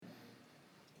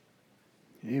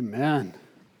Amen.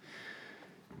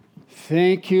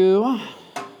 Thank you.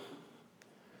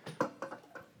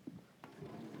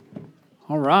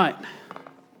 All right.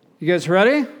 You guys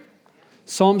ready?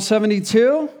 Psalm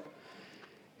 72.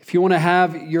 If you want to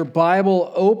have your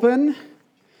Bible open,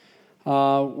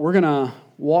 we're going to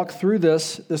walk through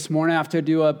this morning. I have to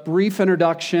do a brief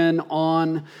introduction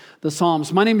on the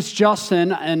Psalms. My name is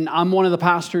Justin, and I'm one of the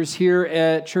pastors here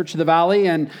at Church of the Valley.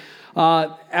 And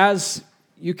as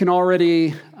you can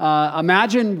already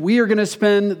imagine, we are going to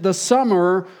spend the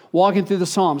summer walking through the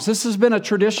Psalms. This has been a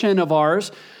tradition of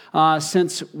ours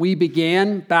since we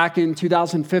began back in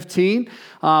 2015.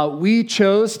 We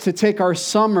chose to take our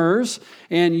summers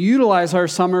and utilize our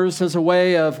summers as a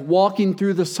way of walking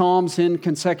through the Psalms in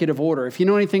consecutive order. If you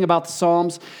know anything about the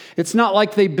Psalms, it's not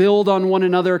like they build on one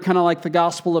another, kind of like the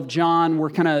Gospel of John,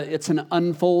 where it's an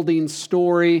unfolding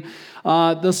story.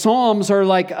 The Psalms are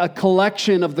like a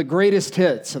collection of the greatest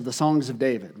hits of the songs of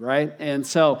David, right? And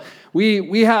so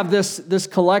we have this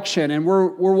collection, and we're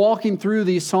walking through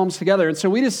these Psalms together. And so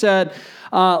we just said,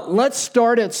 let's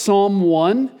start at Psalm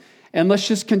 1, and let's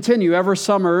just continue every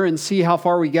summer and see how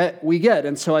far we get.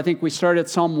 And so I think we started at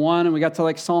Psalm 1, and we got to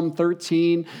like Psalm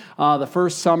 13 the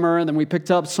first summer, and then we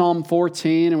picked up Psalm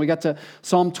 14, and we got to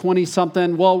Psalm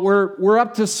 20-something. Well, we're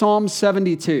up to Psalm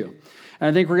 72. And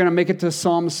I think we're going to make it to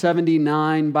Psalm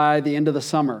 79 by the end of the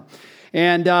summer.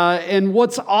 And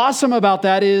what's awesome about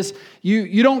that is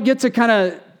you don't get to kind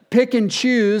of pick and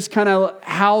choose kind of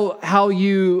how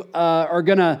you are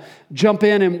going to jump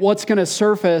in and what's going to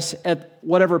surface at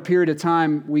whatever period of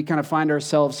time we kind of find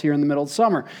ourselves here in the middle of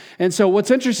summer. And so what's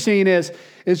interesting is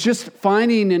just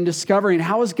finding and discovering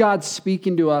how is God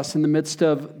speaking to us in the midst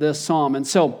of this psalm. And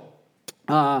so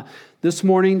this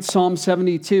morning, Psalm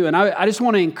 72. And I just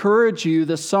want to encourage you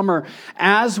this summer,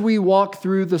 as we walk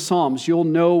through the Psalms, you'll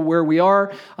know where we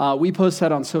are. We post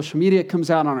that on social media. It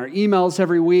comes out on our emails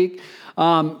every week.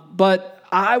 But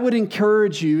I would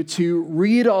encourage you to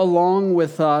read along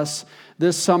with us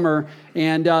this summer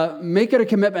and make it a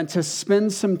commitment to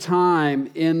spend some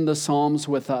time in the Psalms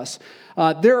with us.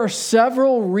 There are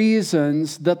several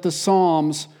reasons that the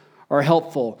Psalms are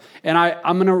helpful. And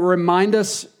I'm going to remind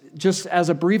us just as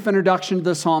a brief introduction to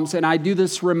the Psalms, and I do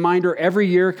this reminder every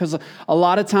year because a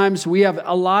lot of times we have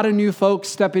a lot of new folks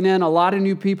stepping in, a lot of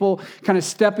new people kind of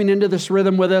stepping into this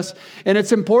rhythm with us, and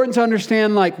it's important to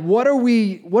understand, like, what are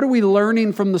we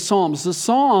learning from the Psalms? The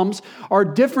Psalms are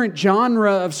different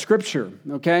genre of Scripture,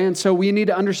 okay? And so we need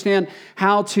to understand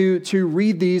how to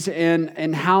read these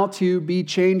and how to be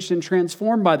changed and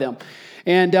transformed by them.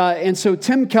 And so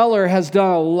Tim Keller has done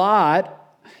a lot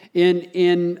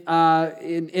and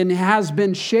has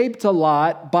been shaped a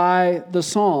lot by the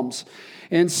Psalms.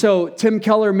 And so Tim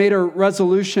Keller made a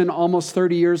resolution almost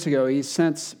 30 years ago. He's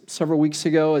since, several weeks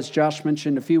ago, as Josh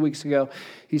mentioned a few weeks ago,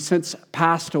 he's since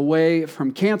passed away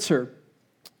from cancer.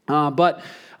 But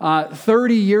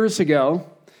 30 years ago,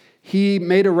 he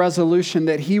made a resolution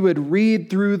that he would read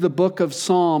through the book of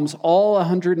Psalms, all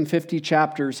 150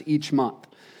 chapters each month.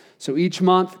 So each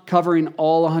month covering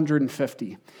all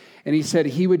 150. And he said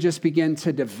he would just begin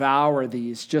to devour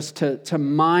these, just to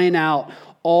mine out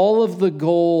all of the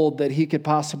gold that he could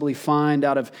possibly find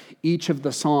out of each of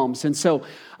the Psalms. And so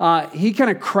he kind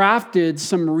of crafted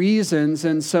some reasons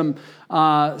and some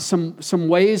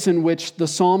ways in which the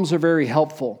Psalms are very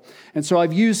helpful. And so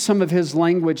I've used some of his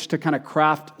language to kind of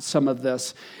craft some of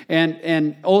this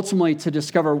and ultimately to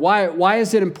discover why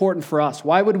is it important for us?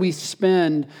 Why would we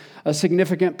spend a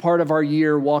significant part of our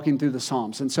year walking through the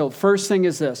Psalms? And so first thing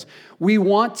is this: we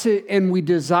want to and we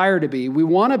desire to be, we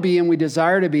want to be and we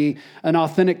desire to be an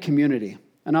authentic community,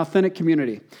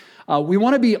 We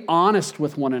want to be honest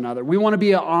with one another. We want to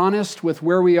be honest with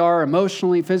where we are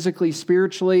emotionally, physically,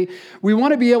 spiritually. We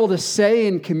want to be able to say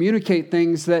and communicate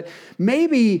things that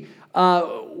maybe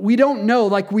we don't know.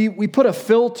 Like we put a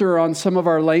filter on some of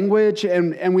our language,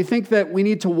 and we think that we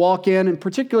need to walk in, and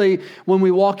particularly when we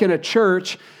walk in a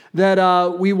church,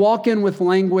 that we walk in with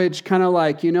language kind of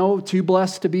like, too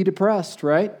blessed to be depressed,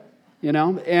 right?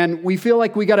 And we feel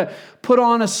like we got to put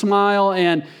on a smile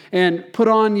and put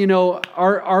on,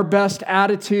 our best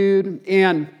attitude.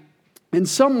 And in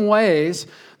some ways,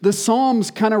 the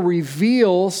Psalms kind of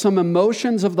reveal some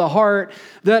emotions of the heart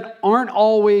that aren't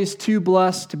always too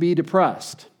blessed to be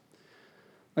depressed.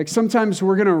 Like sometimes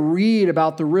we're going to read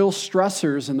about the real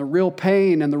stressors and the real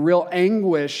pain and the real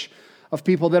anguish of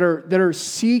people that are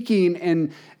seeking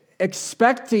and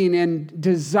expecting and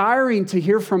desiring to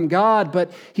hear from God,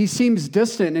 but he seems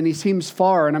distant and he seems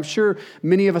far. And I'm sure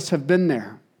many of us have been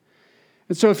there.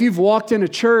 And so if you've walked in a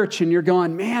church and you're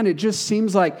going, man, it just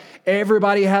seems like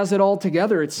everybody has it all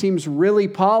together. It seems really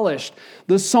polished.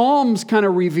 The Psalms kind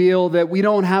of reveal that we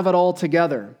don't have it all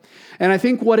together. And I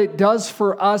think what it does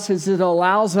for us is it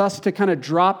allows us to kind of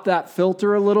drop that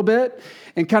filter a little bit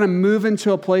and kind of move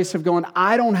into a place of going,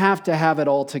 I don't have to have it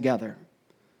all together.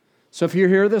 So if you're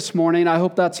here this morning, I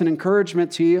hope that's an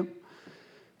encouragement to you,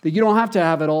 that you don't have to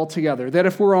have it all together. That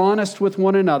if we're honest with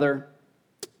one another,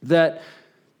 that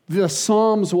the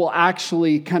Psalms will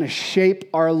actually kind of shape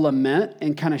our lament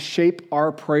and kind of shape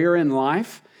our prayer in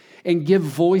life and give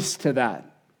voice to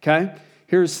that, okay?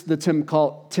 Here's the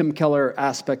Tim Keller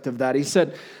aspect of that. He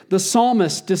said, the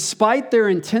psalmists, despite their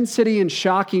intensity and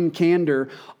shocking candor,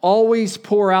 always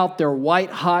pour out their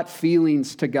white-hot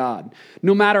feelings to God.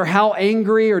 No matter how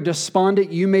angry or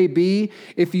despondent you may be,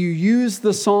 if you use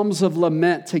the Psalms of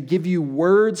lament to give you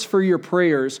words for your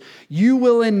prayers, you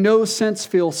will in no sense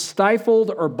feel stifled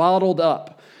or bottled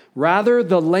up. Rather,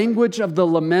 the language of the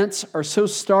laments are so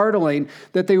startling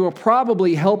that they will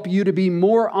probably help you to be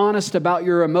more honest about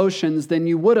your emotions than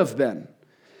you would have been.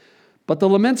 But the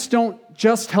laments don't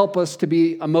just help us to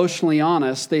be emotionally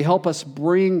honest. They help us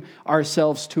bring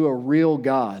ourselves to a real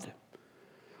God.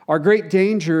 Our great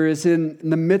danger is in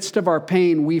the midst of our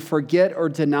pain, we forget or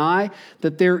deny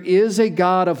that there is a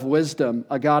God of wisdom,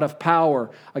 a God of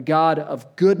power, a God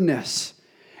of goodness.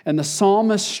 And the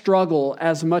psalmists struggle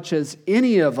as much as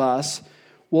any of us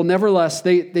will. Nevertheless,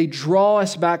 they draw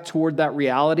us back toward that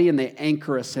reality and they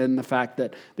anchor us in the fact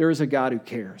that there is a God who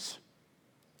cares.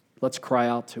 Let's cry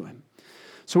out to him.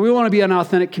 So we want to be an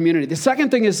authentic community. The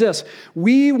second thing is this.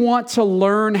 We want to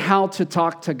learn how to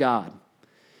talk to God.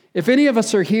 If any of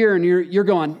us are here and you're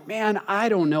going, man, I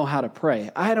don't know how to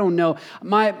pray. I don't know.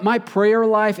 My prayer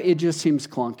life, it just seems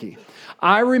clunky.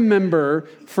 I remember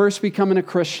first becoming a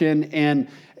Christian, and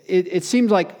it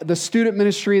seemed like the student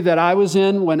ministry that I was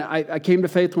in when I came to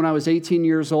faith when I was 18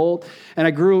 years old, and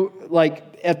I grew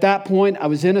at that point, I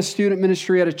was in a student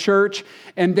ministry at a church,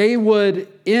 and they would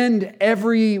end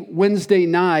every Wednesday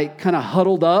night kind of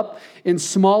huddled up in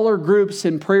smaller groups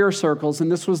in prayer circles.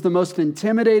 And this was the most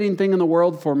intimidating thing in the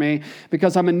world for me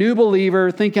because I'm a new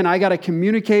believer thinking I got to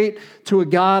communicate to a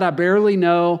God I barely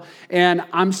know. And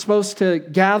I'm supposed to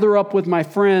gather up with my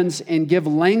friends and give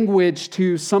language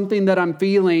to something that I'm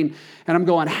feeling. And I'm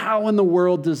going, how in the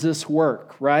world does this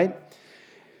work, right?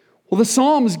 Well, the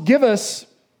Psalms give us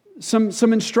some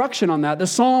instruction on that. The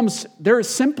Psalms, they're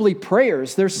simply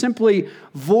prayers. They're simply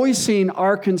voicing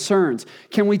our concerns.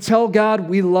 Can we tell God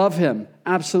we love him?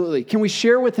 Absolutely. Can we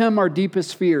share with him our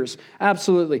deepest fears?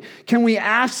 Absolutely. Can we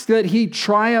ask that he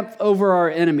triumph over our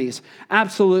enemies?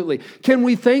 Absolutely. Can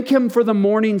we thank him for the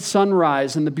morning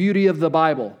sunrise and the beauty of the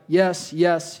Bible? Yes,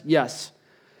 yes, yes.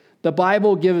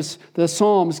 The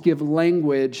Psalms give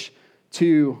language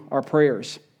to our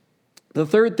prayers. The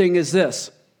third thing is this.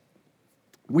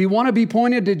 We want to be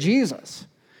pointed to Jesus.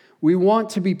 We want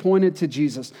to be pointed to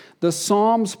Jesus. The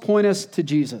Psalms point us to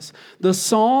Jesus. The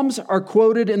Psalms are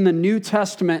quoted in the New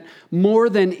Testament more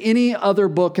than any other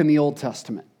book in the Old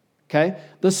Testament. Okay?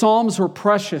 The Psalms were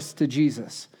precious to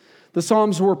Jesus. The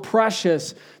Psalms were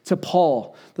precious to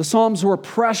Paul. The Psalms were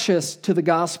precious to the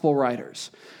gospel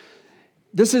writers.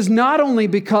 This is not only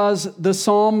because the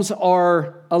Psalms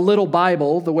are a little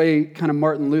Bible, the way kind of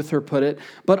Martin Luther put it,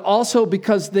 but also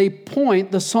because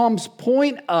the Psalms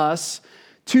point us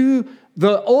to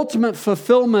the ultimate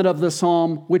fulfillment of the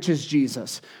Psalm, which is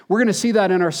Jesus. We're going to see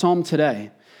that in our Psalm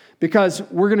today, because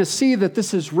we're going to see that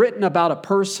this is written about a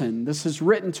person. This is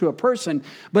written to a person,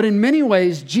 but in many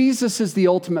ways, Jesus is the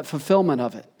ultimate fulfillment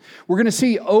of it. We're going to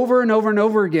see over and over and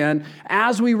over again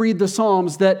as we read the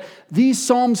Psalms that these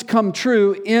Psalms come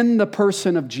true in the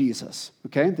person of Jesus.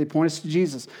 Okay? They point us to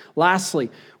Jesus.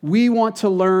 Lastly, we want to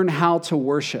learn how to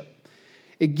worship.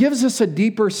 It gives us a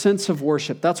deeper sense of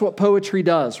worship. That's what poetry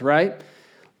does, right?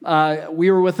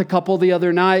 We were with a couple the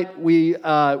other night. We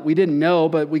didn't know,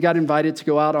 but we got invited to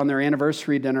go out on their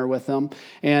anniversary dinner with them.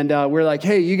 And we're like,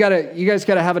 hey, you guys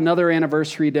got to have another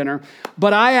anniversary dinner.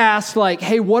 But I asked,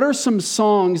 hey, what are some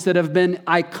songs that have been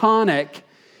iconic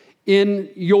in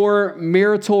your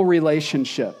marital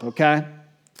relationship, okay?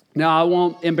 Now, I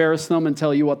won't embarrass them and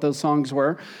tell you what those songs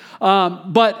were.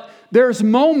 But there's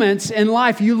moments in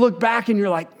life you look back and you're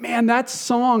like, man, that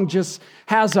song just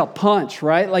has a punch,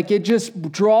 right? It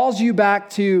just draws you back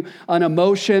to an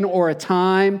emotion or a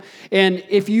time. And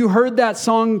if you heard that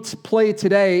song play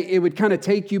today, it would kind of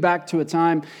take you back to a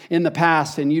time in the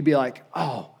past and you'd be like,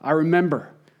 oh, I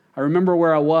remember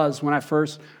where I was when I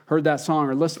first heard that song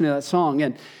or listened to that song.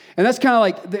 And that's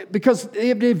kind of because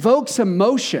it evokes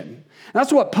emotion. And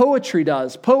that's what poetry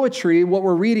does. Poetry, what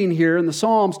we're reading here in the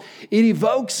Psalms, it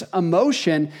evokes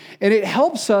emotion, and it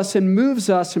helps us and moves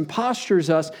us and postures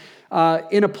us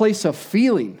in a place of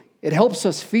feeling. It helps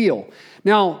us feel.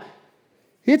 Now,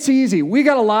 it's easy. We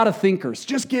got a lot of thinkers.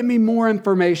 Just give me more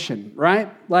information, right?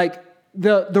 Like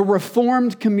the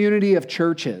Reformed community of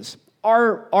churches,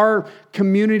 our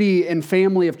community and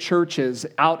family of churches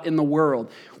out in the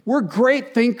world. We're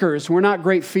great thinkers. We're not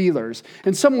great feelers.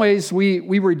 In some ways, we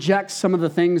reject some of the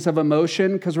things of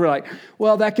emotion because we're like,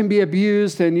 well, that can be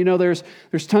abused. And,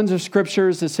 there's tons of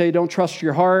scriptures that say don't trust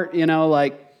your heart,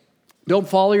 like don't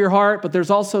follow your heart. But there's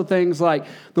also things like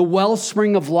the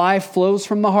wellspring of life flows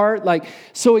from the heart.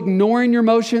 So ignoring your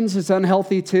emotions is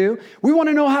unhealthy too. We want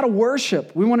to know how to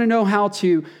worship. We want to know how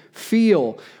to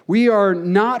feel. We are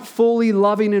not fully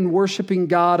loving and worshiping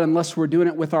God unless we're doing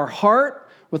it with our heart,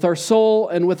 with our soul,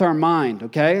 and with our mind,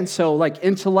 okay? And so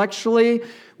intellectually,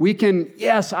 we can,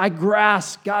 yes, I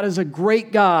grasp God is a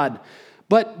great God,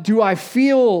 but do I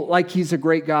feel like he's a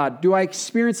great God? Do I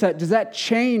experience that? Does that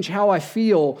change how I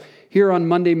feel here on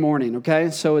Monday morning, okay?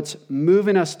 So it's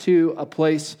moving us to a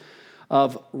place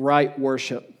of right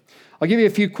worship. I'll give you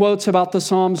a few quotes about the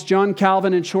Psalms. John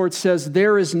Calvin, in short, says,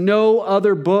 "There is no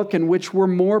other book in which we're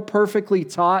more perfectly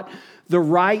taught the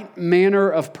right manner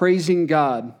of praising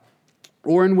God,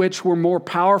 or in which we're more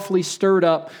powerfully stirred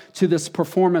up to this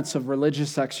performance of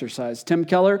religious exercise." Tim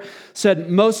Keller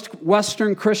said, "Most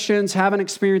Western Christians haven't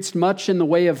experienced much in the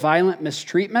way of violent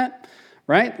mistreatment,"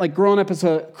 right? Like growing up as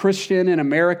a Christian in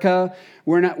America,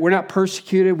 we're not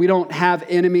persecuted. We don't have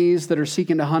enemies that are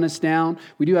seeking to hunt us down.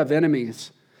 We do have enemies.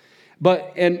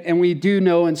 But and we do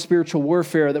know in spiritual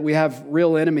warfare that we have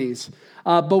real enemies.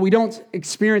 But we don't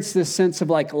experience this sense of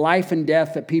life and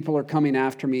death that people are coming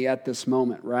after me at this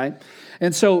moment, right?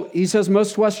 And so he says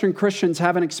most Western Christians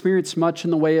haven't experienced much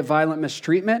in the way of violent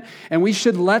mistreatment, and we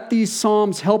should let these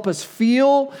Psalms help us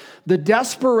feel the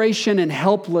desperation and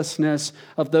helplessness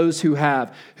of those who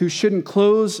have, we shouldn't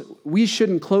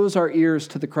close our ears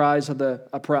to the cries of the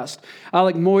oppressed.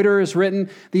 Alec Moiter has written,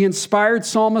 "The inspired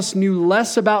psalmist knew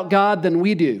less about God than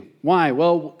we do." Why?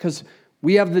 Well, because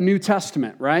we have the New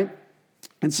Testament, right?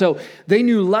 And so they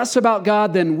knew less about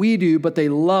God than we do, but they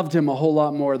loved him a whole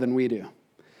lot more than we do.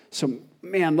 So,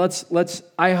 man,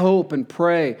 I hope and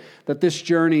pray that this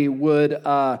journey would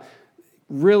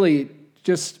really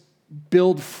just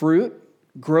build fruit,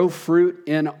 grow fruit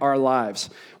in our lives.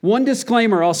 One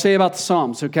disclaimer I'll say about the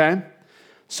Psalms, okay?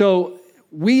 So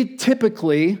we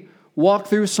typically walk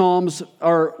through Psalms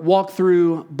or walk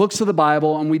through books of the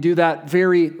Bible, and we do that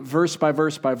very verse by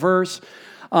verse by verse.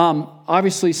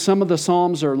 Obviously, some of the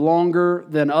Psalms are longer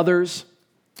than others.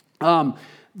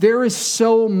 There is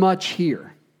so much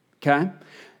here, okay?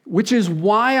 Which is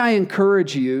why I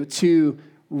encourage you to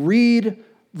read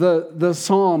the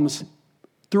Psalms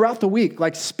throughout the week.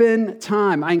 Spend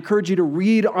time. I encourage you to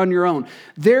read on your own.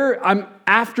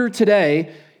 After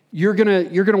today, you're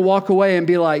gonna walk away and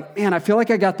be like, man, I feel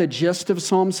like I got the gist of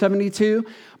Psalm 72,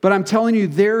 but I'm telling you,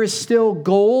 there is still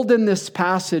gold in this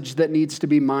passage that needs to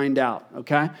be mined out,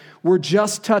 okay? We're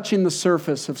just touching the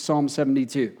surface of Psalm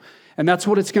 72, and that's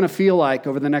what it's gonna feel like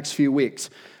over the next few weeks.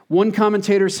 One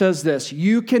commentator says this: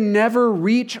 you can never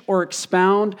reach or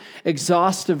expound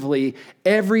exhaustively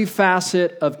every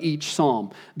facet of each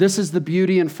psalm. This is the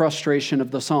beauty and frustration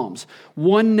of the Psalms.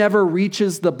 One never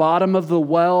reaches the bottom of the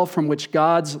well from which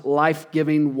God's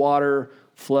life-giving water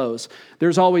flows.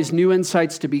 There's always new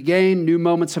insights to be gained, new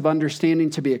moments of understanding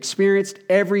to be experienced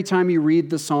every time you read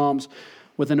the Psalms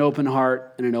with an open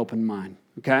heart and an open mind.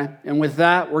 Okay? And with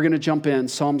that, we're going to jump in.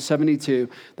 Psalm 72.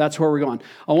 That's where we're going.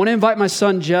 I want to invite my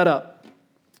son, Jet, up.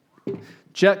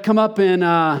 Jet, come up and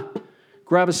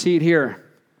grab a seat here.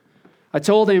 I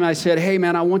told him, I said, hey,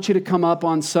 man, I want you to come up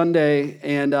on Sunday.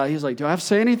 And he's like, do I have to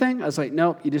say anything? I was like,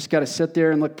 nope, you just got to sit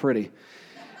there and look pretty.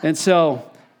 And so,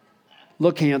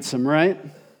 look handsome, right?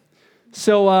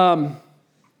 So,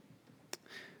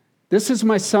 this is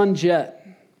my son, Jet.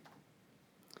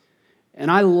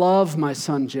 And I love my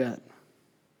son, Jet.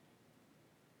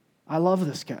 I love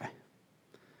this guy.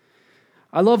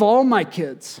 I love all my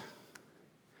kids.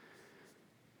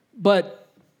 But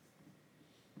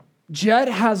Jet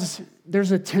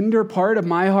there's a tender part of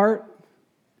my heart.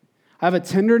 I have a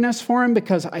tenderness for him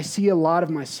because I see a lot of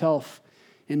myself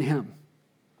in him.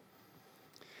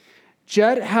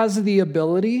 Jet has the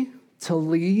ability to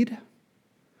lead,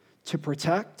 to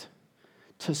protect,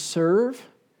 to serve,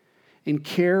 and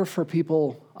care for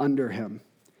people under him.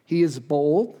 He is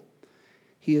bold.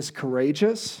 He is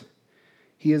courageous,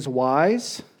 he is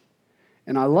wise,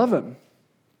 and I love him.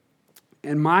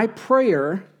 And my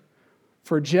prayer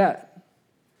for Jet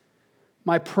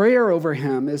my prayer over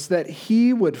him is that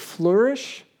he would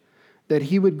flourish, that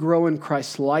he would grow in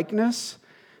Christ's likeness,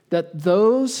 that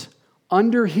those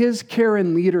under his care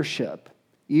and leadership,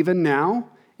 even now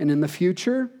and in the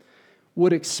future,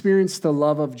 would experience the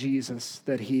love of Jesus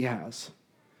that he has.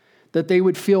 That they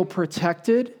would feel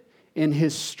protected in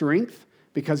his strength,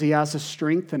 because he has a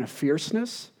strength and a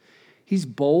fierceness. He's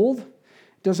bold.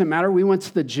 Doesn't matter. We went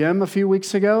to the gym a few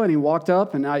weeks ago, and he walked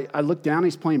up, and I looked down.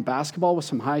 He's playing basketball with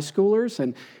some high schoolers,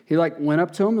 and he went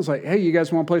up to him and was like, "Hey, you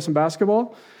guys want to play some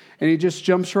basketball?" And he just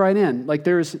jumps right in.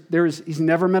 He's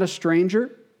never met a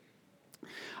stranger.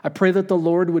 I pray that the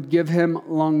Lord would give him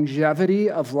longevity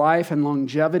of life and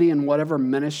longevity in whatever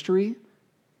ministry.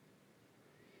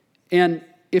 And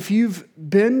if you've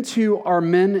been to our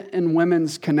Men and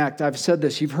Women's Connect, I've said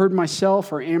this, you've heard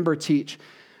myself or Amber teach,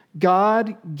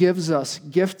 God gives us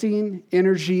gifting,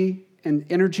 energy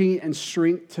and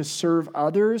strength to serve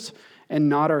others and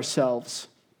not ourselves.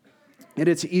 And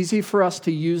it's easy for us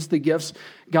to use the gifts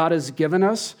God has given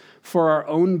us for our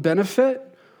own benefit,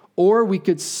 or we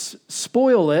could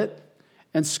spoil it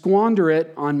and squander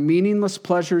it on meaningless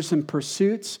pleasures and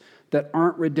pursuits that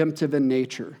aren't redemptive in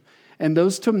nature. And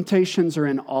those temptations are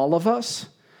in all of us.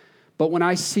 But when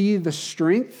I see the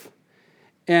strength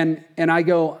and I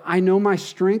go, I know my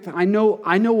strength, I know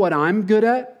what I'm good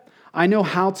at, I know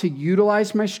how to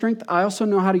utilize my strength, I also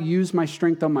know how to use my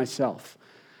strength on myself.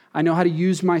 I know how to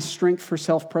use my strength for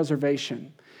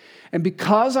self-preservation. And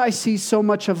because I see so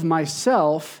much of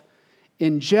myself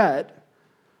in Jet,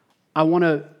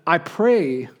 I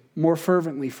pray more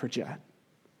fervently for Jet.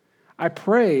 I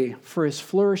pray for his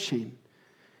flourishing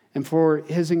and for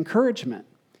his encouragement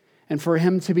and for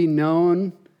him to be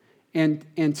known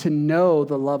and to know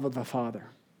the love of the Father.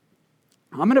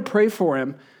 I'm going to pray for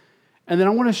him, and then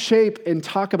I want to shape and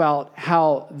talk about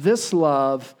how this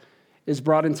love is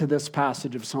brought into this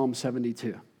passage of Psalm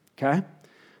 72, okay?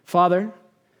 Father,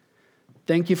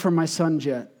 thank you for my son,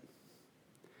 Jet.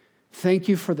 Thank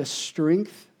you for the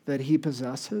strength that he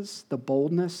possesses, the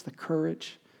boldness, the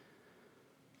courage.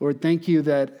 Lord, thank you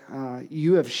that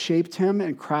you have shaped him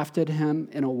and crafted him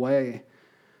in a way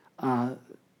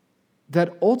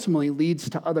that ultimately leads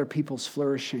to other people's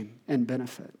flourishing and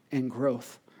benefit and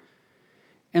growth.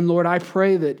 And Lord, I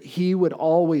pray that he would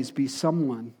always be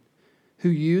someone who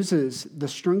uses the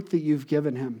strength that you've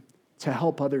given him to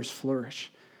help others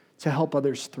flourish, to help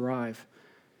others thrive,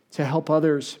 to help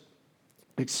others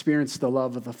experience the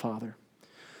love of the Father.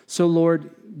 So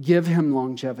Lord, give him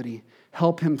longevity,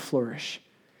 help him flourish.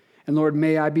 And Lord,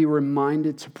 may I be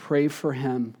reminded to pray for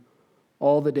him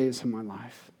all the days of my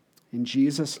life. In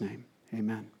Jesus' name,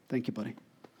 amen. Thank you, buddy.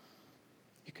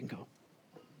 You can go.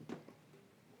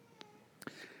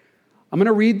 I'm going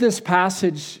to read this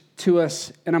passage to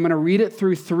us, and I'm going to read it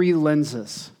through three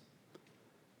lenses.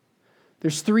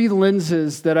 There's three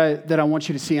lenses that I want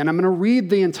you to see, and I'm going to read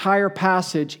the entire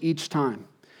passage each time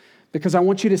because I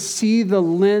want you to see the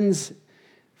lens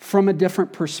from a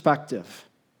different perspective.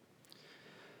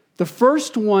 The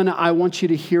first one I want you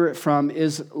to hear it from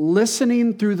is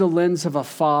listening through the lens of a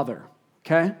father,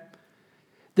 okay?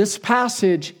 This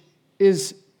passage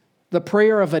is the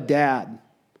prayer of a dad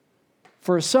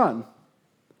for a son.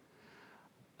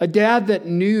 A dad that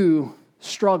knew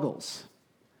struggles.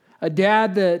 A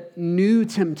dad that knew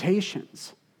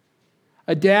temptations.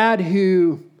 A dad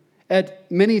who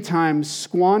at many times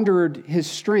squandered his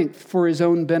strength for his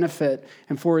own benefit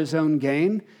and for his own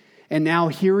gain. And now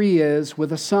here he is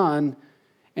with a son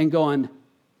and going,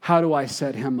 how do I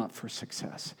set him up for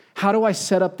success? How do I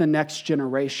set up the next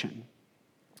generation?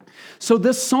 So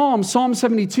this Psalm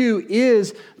 72,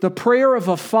 is the prayer of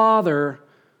a father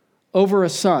over a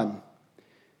son.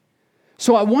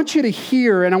 So I want you to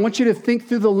hear, and I want you to think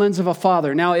through the lens of a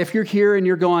father. Now, if you're here and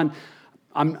you're going,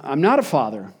 I'm not a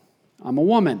father, I'm a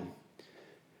woman.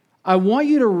 I want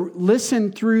you to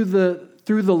listen through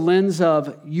the lens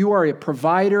of you are a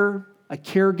provider, a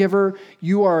caregiver.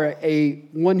 You are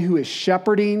one who is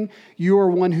shepherding. You are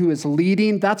one who is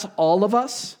leading. That's all of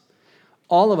us.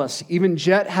 All of us. Even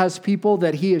Jet has people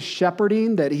that he is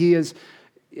shepherding, that he is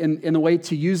in the way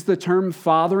to use the term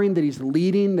fathering, that he's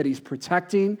leading, that he's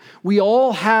protecting. We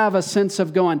all have a sense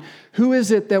of going, who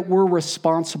is it that we're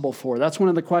responsible for? That's one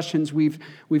of the questions we've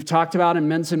talked about in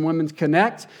Men's and Women's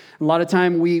Connect. A lot of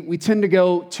time we tend to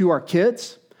go to our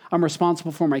kids. I'm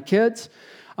responsible for my kids.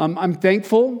 I'm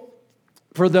thankful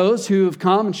for those who have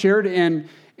come and shared, and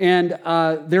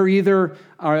they're either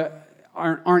our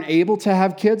aren't able to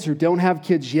have kids or don't have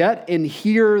kids yet and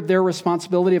hear their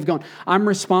responsibility of going, I'm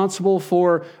responsible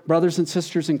for brothers and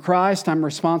sisters in Christ. I'm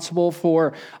responsible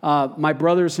for my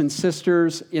brothers and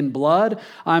sisters in blood.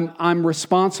 I'm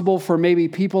responsible for maybe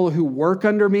people who work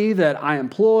under me that I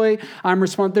employ.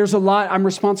 There's a lot. I'm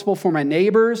responsible for my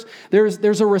neighbors.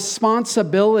 There's a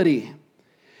responsibility.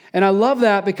 And I love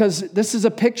that because this is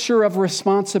a picture of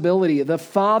responsibility. The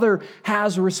Father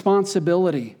has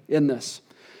responsibility in this.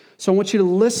 So I want you to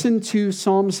listen to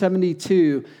Psalm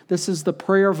 72. This is the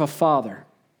prayer of a father.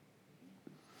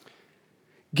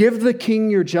 Give the king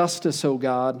your justice, O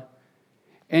God,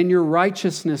 and your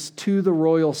righteousness to the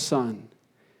royal son.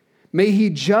 May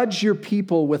he judge your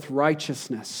people with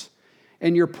righteousness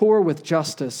and your poor with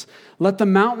justice. Let the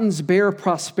mountains bear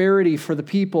prosperity for the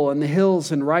people and the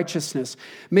hills in righteousness.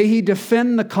 May he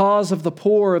defend the cause of the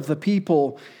poor of the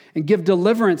people and give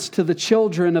deliverance to the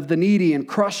children of the needy and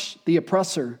crush the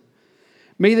oppressor.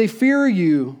 May they fear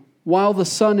you while the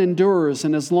sun endures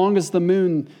and as long as the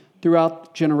moon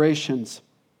throughout generations.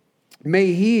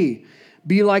 May he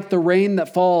be like the rain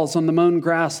that falls on the mown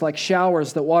grass, like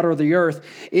showers that water the earth.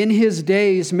 In his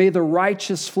days may the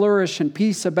righteous flourish and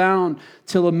peace abound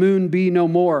till the moon be no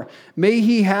more. May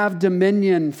he have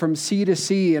dominion from sea to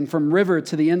sea and from river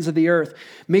to the ends of the earth.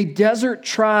 May desert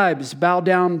tribes bow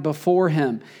down before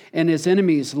him and his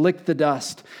enemies lick the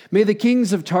dust. May the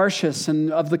kings of Tarshish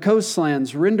and of the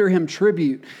coastlands render him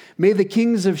tribute. May the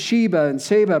kings of Sheba and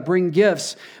Seba bring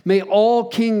gifts. May all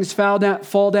kings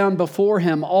fall down before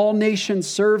him. All nations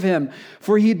serve him.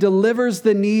 For he delivers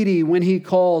the needy when he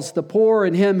calls, the poor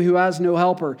and him who has no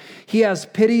helper. He has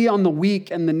pity on the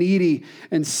weak and the needy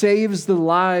and saves the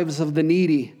lives of the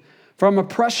needy. From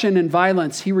oppression and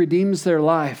violence he redeems their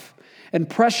life, and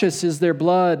precious is their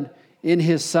blood in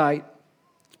his sight.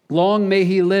 Long may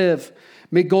he live.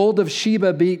 May gold of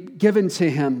Sheba be given to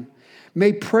him.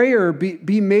 May prayer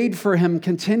be made for him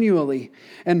continually,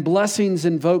 and blessings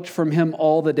invoked from him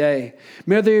all the day.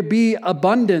 May there be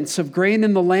abundance of grain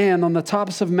in the land. On the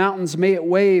tops of mountains may it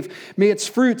wave. May its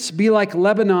fruits be like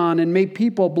Lebanon, and may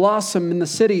people blossom in the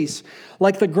cities.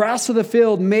 Like the grass of the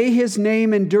field, may his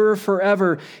name endure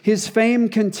forever. His fame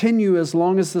continue as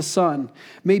long as the sun.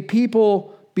 May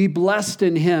people be blessed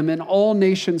in him, and all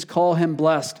nations call him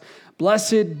blessed.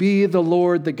 Blessed be the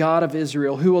Lord, the God of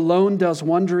Israel, who alone does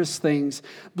wondrous things.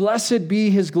 Blessed be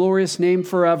his glorious name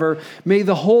forever. May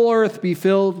the whole earth be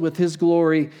filled with his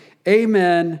glory.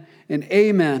 Amen and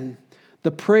amen.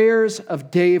 The prayers of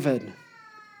David,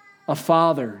 a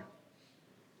father,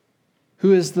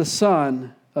 who is the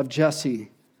son of Jesse,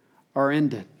 are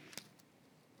ended.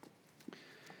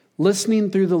 Listening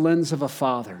through the lens of a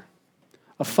father,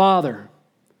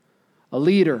 a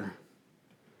leader,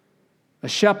 a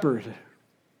shepherd,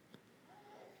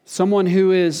 someone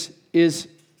who is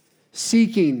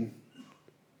seeking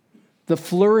the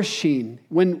flourishing.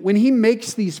 When he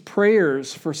makes these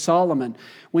prayers for Solomon,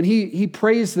 when he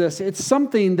prays this, it's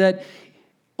something that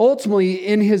ultimately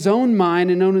in his own mind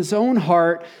and on his own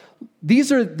heart,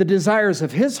 these are the desires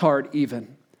of his heart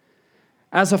even.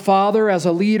 As a father, as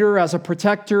a leader, as a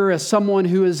protector, as someone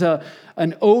who is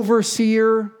an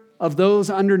overseer of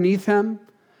those underneath him,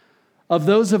 of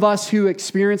those of us who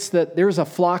experience that there's a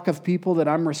flock of people that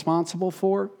I'm responsible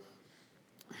for,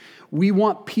 we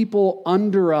want people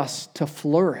under us to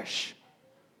flourish,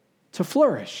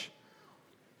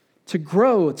 to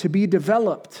grow, to be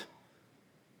developed.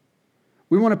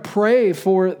 We want to pray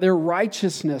for their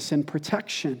righteousness and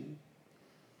protection.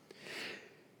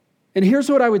 And here's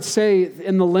what I would say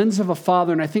in the lens of a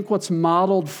father, and I think what's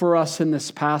modeled for us in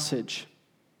this passage.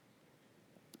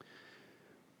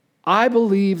 I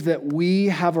believe that we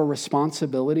have a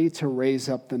responsibility to raise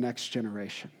up the next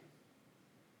generation.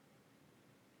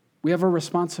 We have a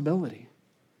responsibility.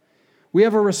 We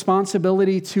have a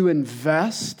responsibility to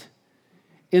invest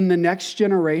in the next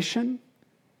generation,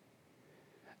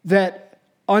 that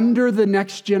under the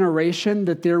next generation,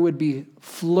 that there would be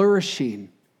flourishing.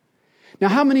 Now,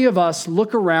 how many of us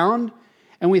look around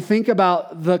and we think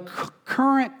about the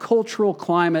current cultural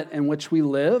climate in which we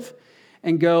live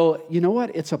and go, you know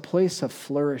what? It's a place of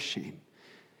flourishing.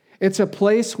 It's a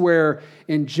place where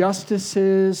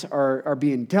injustices are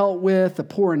being dealt with, the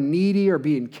poor and needy are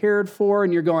being cared for,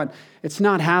 and you're going, it's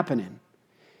not happening.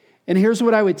 And here's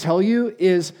what I would tell you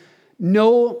is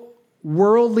no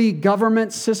worldly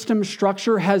government system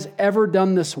structure has ever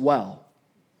done this well.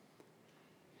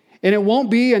 And it won't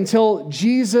be until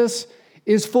Jesus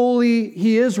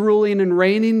he is ruling and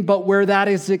reigning, but where that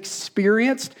is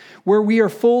experienced, where we are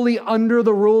fully under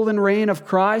the rule and reign of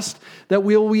Christ, that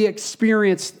we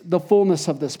experience the fullness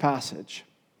of this passage.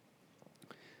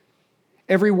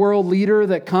 Every world leader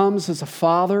that comes as a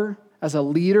father, as a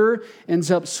leader,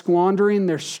 ends up squandering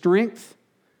their strength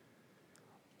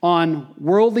on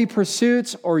worldly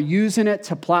pursuits or using it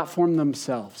to platform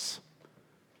themselves.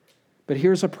 But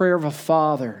here's a prayer of a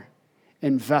father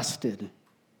invested,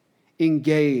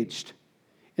 engaged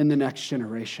in the next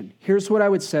generation. Here's what I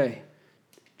would say.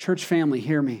 Church family,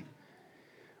 hear me.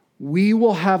 We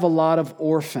will have a lot of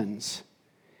orphans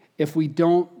if we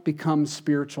don't become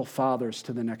spiritual fathers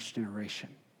to the next generation.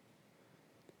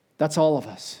 That's all of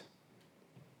us.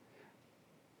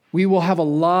 We will have a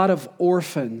lot of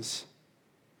orphans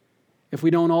if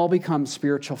we don't all become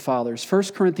spiritual fathers. 1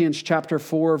 Corinthians chapter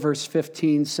 4, verse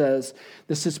 15 says,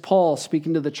 this is Paul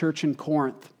speaking to the church in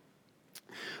Corinth.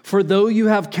 For though you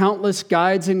have countless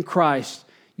guides in Christ,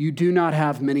 you do not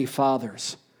have many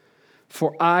fathers.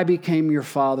 For I became your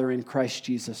father in Christ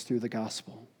Jesus through the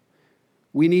gospel.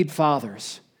 We need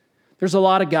fathers. There's a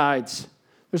lot of guides.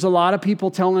 There's a lot of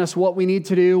people telling us what we need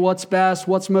to do, what's best,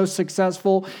 what's most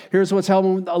successful. Here's what's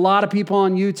helping. A lot of people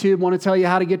on YouTube want to tell you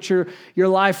how to get your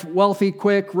life wealthy,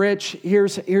 quick, rich.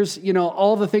 Here's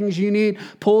all the things you need.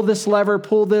 Pull this lever,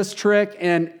 pull this trick,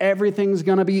 and everything's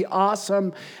going to be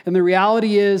awesome. And the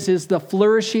reality is the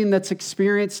flourishing that's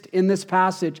experienced in this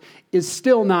passage is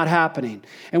still not happening.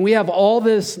 And we have all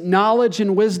this knowledge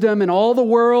and wisdom in all the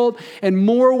world and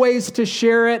more ways to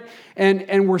share it,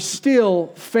 and we're still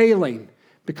failing.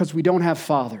 Because we don't have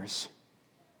fathers.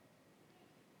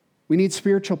 We need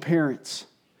spiritual parents.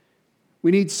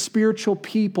 We need spiritual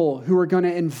people who are going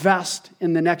to invest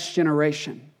in the next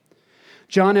generation.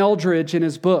 John Eldredge, in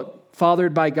his book,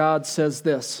 Fathered by God, says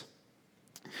this: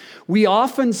 we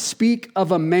often speak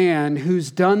of a man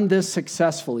who's done this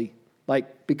successfully,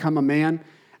 like become a man,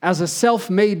 as a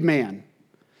self-made man.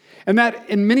 And that,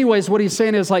 in many ways, what he's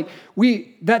saying is like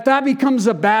that becomes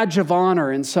a badge of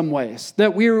honor in some ways.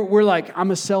 That we're like, I'm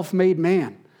a self-made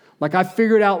man. Like I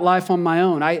figured out life on my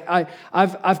own.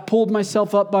 I've pulled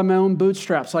myself up by my own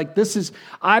bootstraps. Like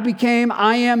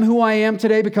I am who I am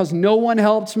today because no one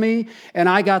helped me and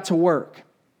I got to work.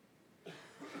 It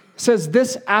says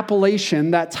this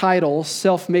appellation, that title,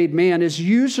 self-made man, is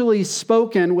usually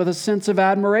spoken with a sense of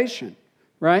admiration,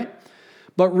 right?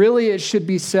 But really it should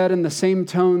be said in the same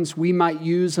tones we might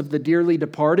use of the dearly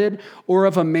departed or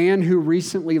of a man who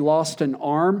recently lost an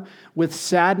arm, with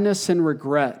sadness and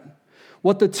regret.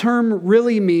 What the term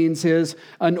really means is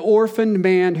an orphaned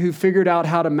man who figured out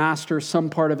how to master some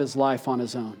part of his life on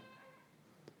his own.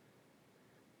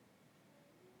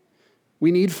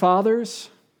 We need fathers,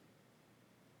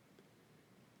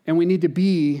 and we need to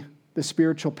be the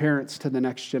spiritual parents to the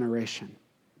next generation.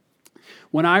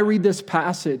 When I read this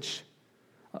passage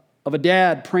of a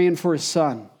dad praying for his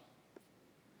son,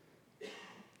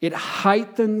 it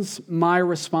heightens my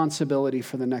responsibility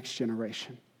for the next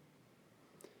generation.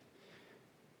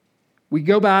 We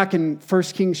go back in 1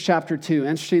 Kings chapter 2.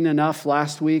 Interesting enough,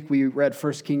 last week we read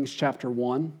 1 Kings chapter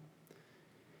 1.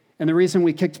 And the reason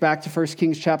we kicked back to 1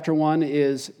 Kings chapter 1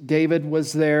 is David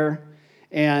was there,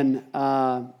 and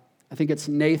I think it's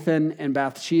Nathan and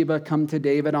Bathsheba come to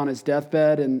David on his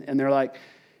deathbed, and they're like,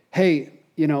 hey,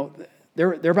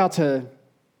 they're about to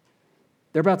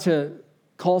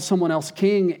call someone else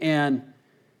king, and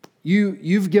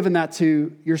you've given that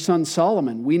to your son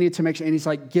Solomon. We need to make sure. And he's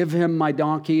like, give him my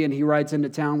donkey, and he rides into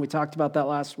town. We talked about that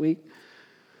last week.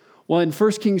 Well, in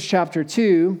 1 Kings chapter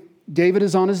 2, David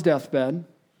is on his deathbed,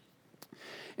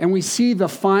 and we see the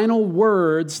final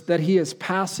words that he is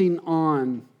passing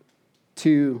on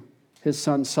to his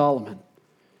son Solomon.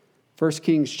 1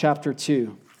 Kings chapter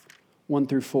 2, 1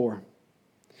 through 4.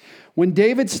 When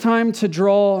David's time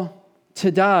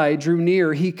to die drew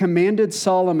near, he commanded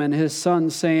Solomon, his son,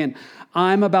 saying,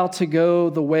 I'm about to go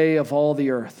the way of all the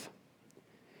earth.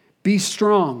 Be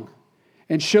strong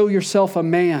and show yourself a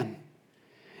man,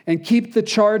 and keep the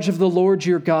charge of the Lord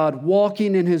your God,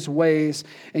 walking in his ways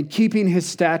and keeping his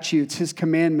statutes, his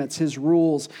commandments, his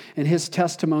rules, and his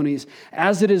testimonies,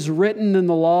 as it is written in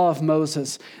the law of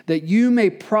Moses, that you may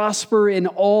prosper in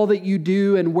all that you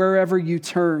do and wherever you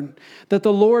turn, that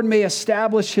the Lord may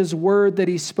establish his word that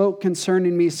he spoke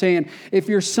concerning me, saying, if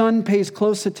your son pays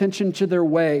close attention to their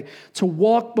way, to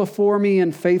walk before me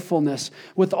in faithfulness,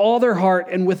 with all their heart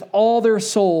and with all their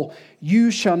soul,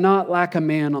 you shall not lack a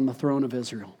man on the throne of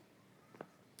Israel.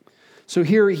 So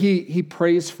here he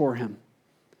prays for him.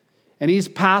 And he's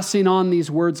passing on these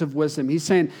words of wisdom. He's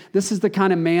saying, this is the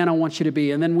kind of man I want you to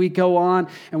be. And then we go on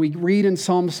and we read in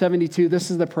Psalm 72, this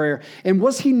is the prayer. And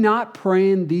was he not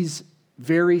praying these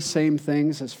very same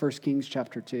things as 1 Kings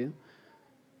chapter 2?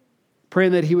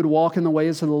 Praying that he would walk in the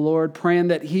ways of the Lord. Praying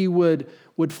that he would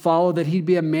follow, that he'd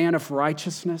be a man of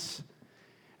righteousness.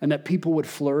 and that people would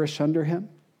flourish under him?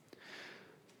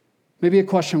 Maybe a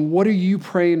question, what are you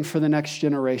praying for the next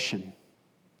generation?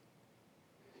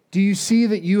 Do you see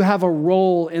that you have a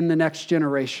role in the next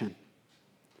generation?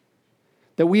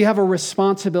 That we have a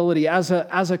responsibility as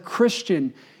a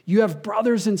Christian. You have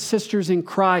brothers and sisters in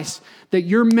Christ that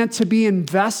you're meant to be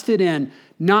invested in,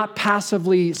 not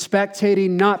passively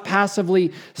spectating, not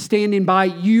passively standing by.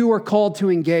 You are called to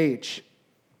engage.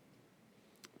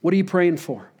 What are you praying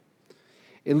for?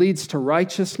 It leads to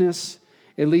righteousness.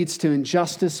 It leads to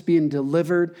injustice being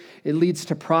delivered. It leads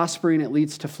to prospering. It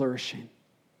leads to flourishing.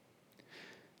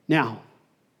 Now,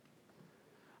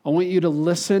 I want you to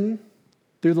listen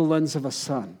through the lens of a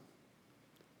son.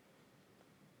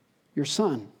 Your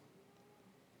son.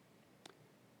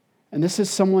 And this is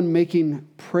someone making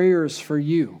prayers for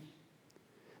you.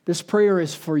 This prayer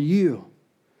is for you.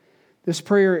 This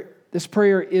prayer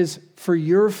is for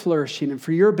your flourishing and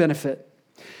for your benefit.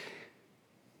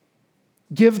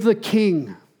 Give the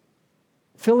king,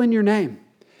 fill in your name.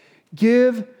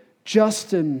 Give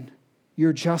Justin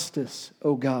your justice,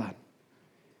 O God.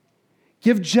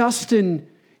 Give Justin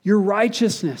your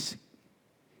righteousness.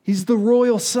 He's the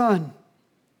royal son.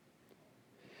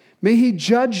 May he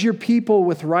judge your people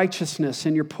with righteousness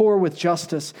and your poor with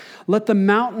justice. Let the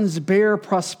mountains bear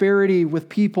prosperity with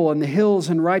people and the hills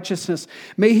in righteousness.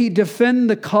 May he defend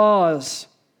the cause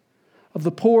of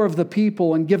the poor of the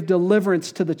people and give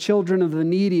deliverance to the children of the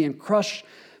needy and crush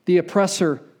the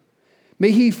oppressor.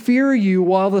 May he fear you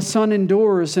while the sun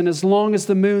endures and as long as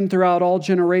the moon throughout all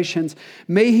generations.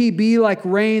 May he be like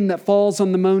rain that falls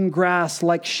on the mown grass,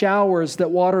 like showers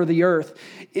that water the earth.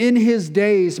 In his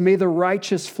days may the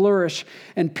righteous flourish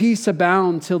and peace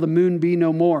abound till the moon be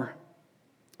no more.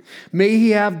 May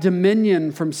he have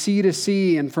dominion from sea to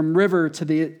sea and from the river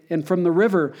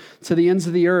to the ends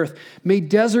of the earth. May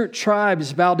desert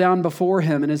tribes bow down before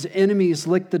him and his enemies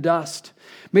lick the dust.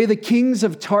 May the kings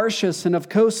of Tarshish and of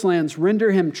coastlands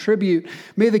render him tribute.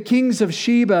 May the kings of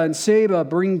Sheba and Seba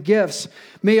bring gifts.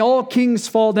 May all kings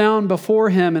fall down before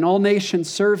him and all nations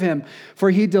serve him.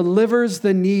 For he delivers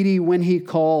the needy when he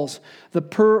calls, the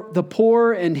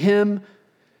poor and him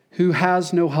who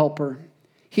has no helper.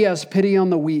 He has pity on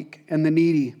the weak and the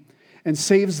needy and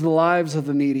saves the lives of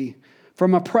the needy.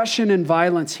 From oppression and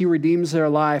violence he redeems their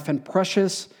life, and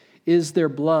precious is their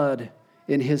blood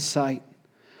in his sight.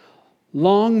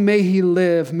 Long may he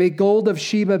live. May gold of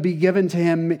Sheba be given to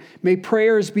him. May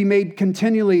prayers be made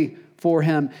continually for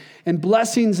him, and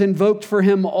blessings invoked for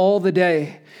him all the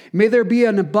day. May there be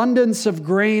an abundance of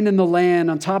grain in the land.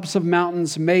 On tops of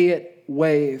mountains may it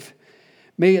wave.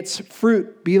 May its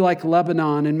fruit be like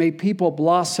Lebanon, and may people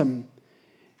blossom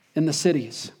in the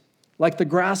cities. Like the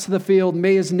grass of the field,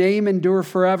 may his name endure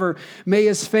forever. May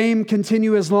his fame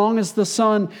continue as long as the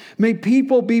sun. May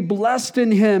people be blessed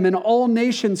in him, and all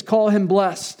nations call him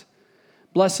blessed.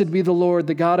 Blessed be the Lord,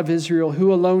 the God of Israel,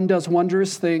 who alone does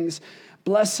wondrous things.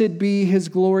 Blessed be his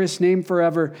glorious name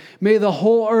forever. May the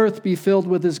whole earth be filled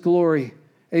with his glory.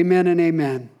 Amen and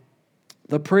amen.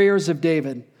 The prayers of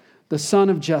David, the son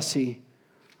of Jesse,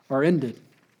 are ended.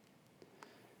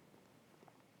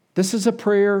 This is a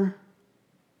prayer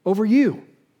over you.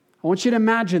 I want you to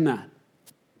imagine that.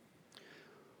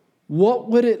 What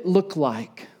would it look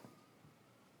like?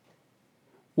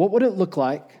 What would it look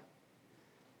like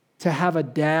to have a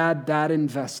dad that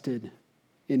invested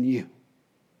in you?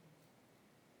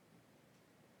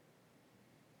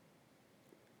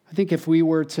 I think if we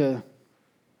were to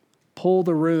poll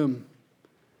the room,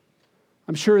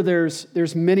 I'm sure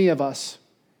there's many of us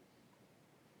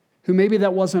who maybe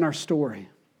that wasn't our story.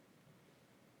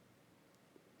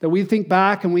 That we think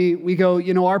back and we go,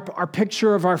 our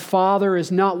picture of our Father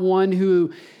is not one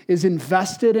who is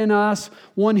invested in us,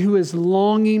 one who is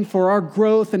longing for our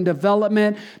growth and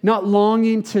development, not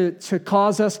longing to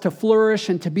cause us to flourish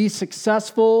and to be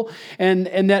successful,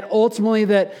 and that ultimately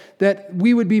that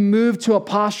we would be moved to a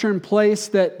posture and place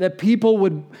that people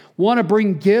would want to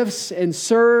bring gifts and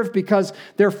serve because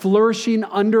they're flourishing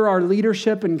under our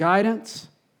leadership and guidance.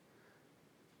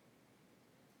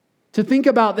 To think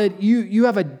about that you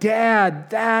have a dad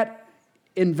that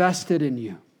invested in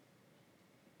you.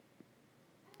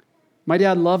 My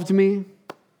dad loved me.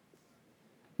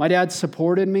 My dad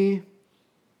supported me.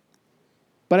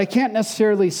 But I can't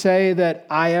necessarily say that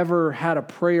I ever had a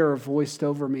prayer voiced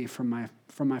over me from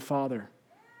my father.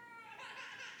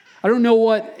 I don't know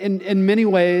what, in many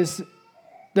ways,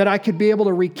 that I could be able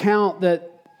to recount that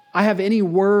I have any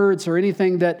words or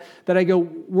anything that I go,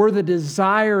 were the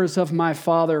desires of my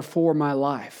Father for my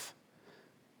life.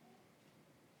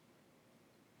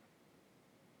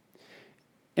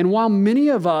 And while many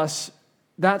of us,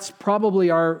 that's probably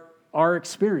our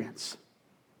experience.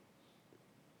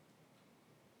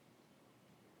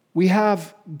 We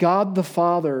have God the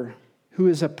Father, who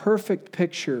is a perfect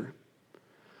picture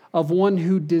of one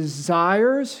who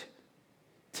desires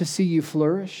to see you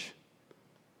flourish,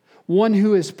 one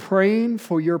who is praying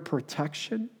for your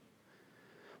protection,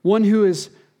 one who is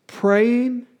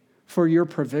praying for your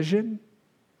provision,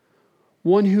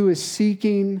 one who is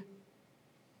seeking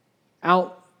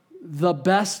out the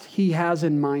best he has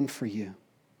in mind for you.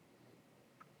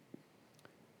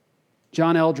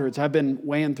 John Eldredge, I've been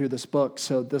weighing through this book,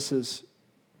 so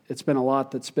it's been a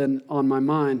lot that's been on my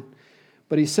mind.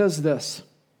 But he says this: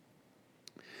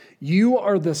 you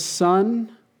are the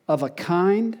son of a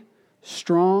kind,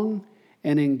 strong,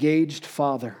 and engaged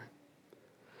father.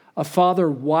 A father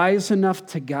wise enough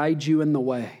to guide you in the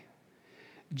way,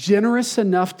 generous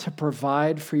enough to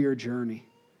provide for your journey,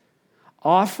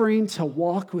 offering to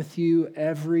walk with you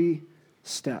every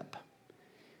step.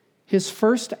 His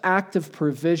first act of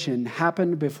provision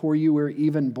happened before you were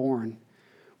even born,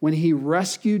 when he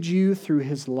rescued you through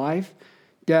his life,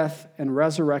 death, and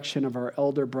resurrection of our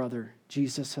elder brother,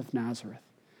 Jesus of Nazareth.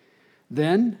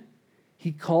 Then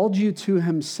he called you to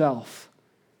himself.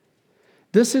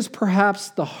 This is perhaps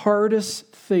the hardest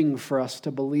thing for us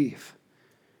to believe,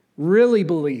 really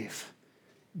believe,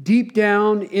 deep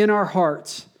down in our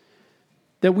hearts,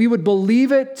 that we would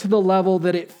believe it to the level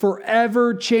that it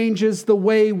forever changes the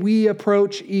way we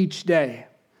approach each day.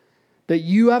 That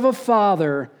you have a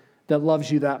Father that loves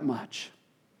you that much.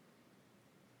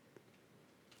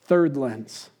 Third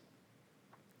lens.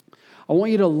 I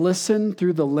want you to listen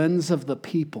through the lens of the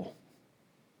people.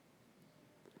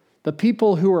 The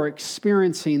people who are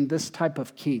experiencing this type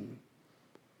of king.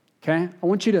 Okay? I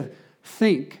want you to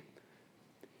think.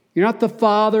 You're not the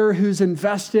father who's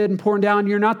invested and pouring down.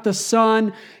 You're not the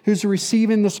son who's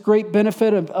receiving this great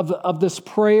benefit of this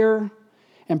prayer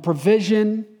and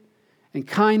provision and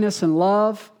kindness and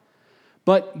love.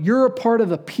 But you're a part of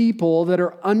the people that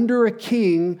are under a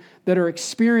king that are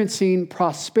experiencing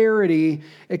prosperity,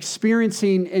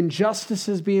 experiencing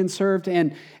injustices being served,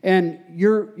 and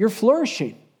you're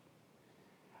flourishing.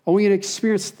 I want you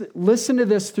to listen to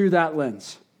this through that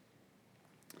lens.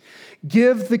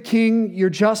 Give the king your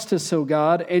justice, O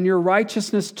God, and your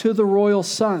righteousness to the royal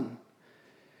son.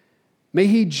 May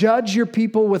he judge your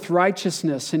people with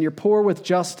righteousness and your poor with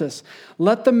justice.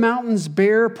 Let the mountains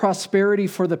bear prosperity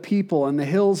for the people and the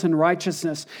hills in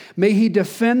righteousness. May he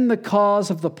defend the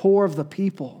cause of the poor of the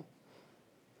people.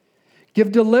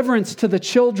 Give deliverance to the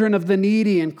children of the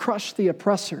needy and crush the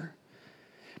oppressor.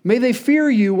 May they fear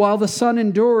you while the sun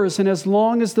endures and as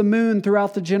long as the moon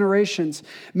throughout the generations.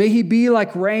 May he be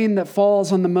like rain that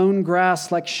falls on the mown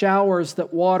grass, like showers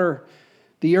that water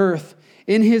the earth.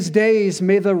 In his days,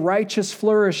 may the righteous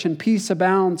flourish and peace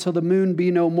abound till the moon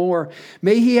be no more.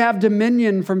 May he have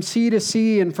dominion from sea to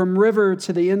sea and from river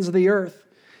to the ends of the earth.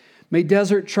 May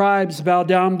desert tribes bow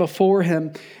down before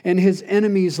him and his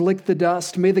enemies lick the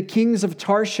dust. May the kings of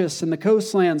Tarshish and the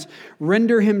coastlands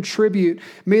render him tribute.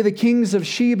 May the kings of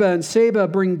Sheba and Seba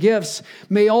bring gifts.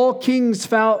 May all kings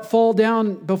fall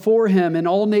down before him and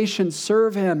all nations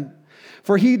serve him.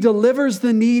 For he delivers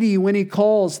the needy when he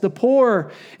calls, the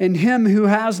poor and him who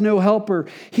has no helper.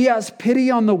 He has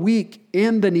pity on the weak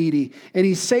and the needy, and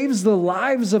he saves the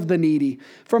lives of the needy.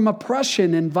 From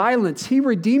oppression and violence, he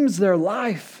redeems their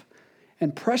life,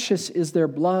 and precious is their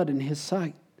blood in his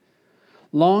sight.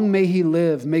 Long may he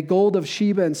live. May gold of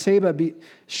Sheba and Seba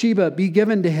be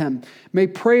given to him. May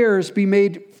prayers be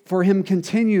made for him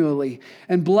continually,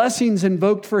 and blessings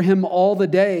invoked for him all the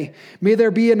day. May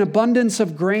there be an abundance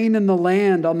of grain in the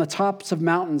land on the tops of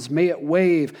mountains. May it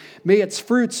wave. May its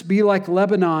fruits be like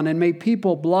Lebanon, and may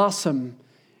people blossom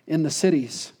in the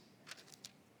cities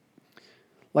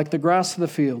like the grass of the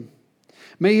field.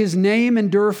 May his name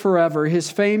endure forever,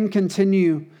 his fame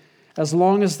continue as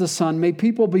long as the sun. May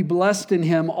people be blessed in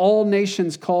him. All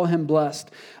nations call him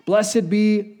blessed. Blessed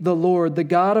be the Lord, the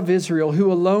God of Israel, who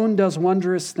alone does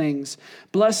wondrous things.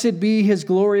 Blessed be his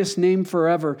glorious name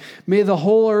forever. May the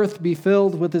whole earth be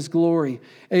filled with his glory.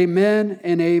 Amen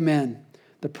and amen.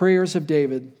 The prayers of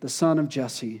David, the son of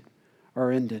Jesse, are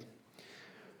ended.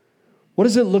 What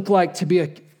does it look like to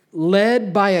be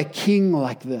led by a king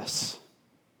like this?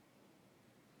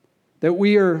 That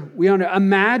we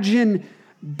imagine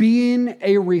being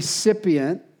a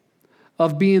recipient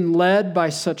of being led by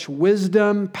such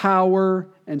wisdom, power,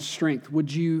 and strength.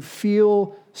 Would you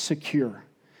feel secure?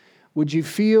 Would you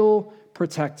feel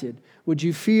protected? Would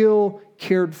you feel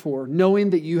cared for,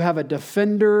 knowing that you have a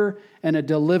defender and a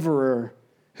deliverer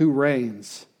who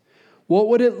reigns? What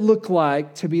would it look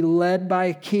like to be led by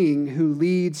a king who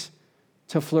leads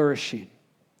to flourishing?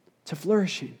 To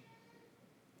flourishing.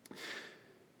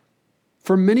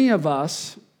 For many of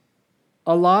us,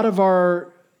 a lot of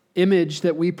our image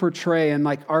that we portray and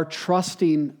like our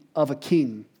trusting of a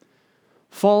king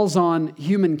falls on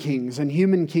human kings, and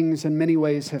human kings in many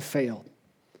ways have failed.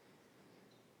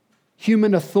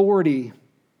 Human authority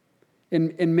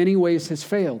in many ways has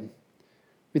failed.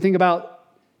 We think about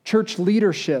church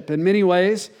leadership in many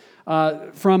ways,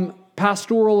 from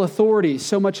pastoral authority.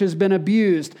 So much has been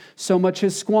abused. So much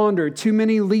has squandered. Too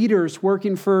many leaders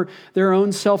working for their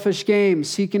own selfish gain,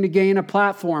 seeking to gain a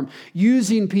platform,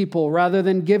 using people rather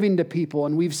than giving to people.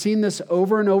 And we've seen this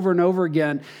over and over and over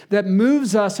again that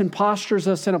moves us and postures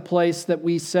us in a place that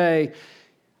we say,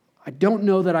 I don't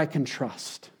know that I can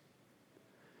trust.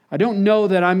 I don't know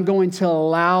that I'm going to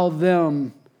allow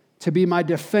them to be my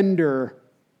defender,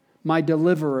 my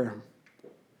deliverer.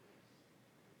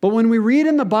 But when we read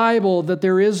in the Bible that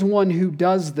there is one who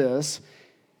does this,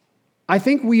 I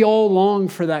think we all long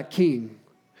for that king.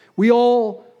 We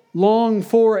all long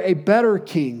for a better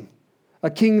king,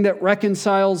 a king that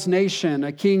reconciles nation,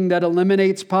 a king that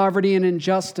eliminates poverty and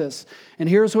injustice. And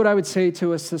here's what I would say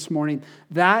to us this morning.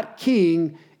 That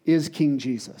king is King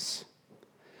Jesus.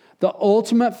 The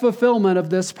ultimate fulfillment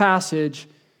of this passage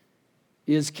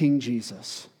is King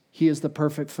Jesus. He is the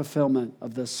perfect fulfillment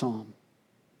of this psalm.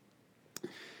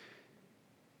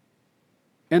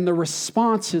 And the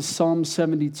response is Psalm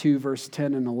 72, verse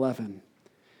 10 and 11.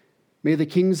 May the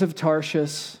kings of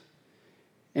Tarshish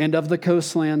and of the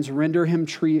coastlands render him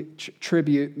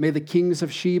tribute. May the kings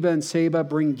of Sheba and Seba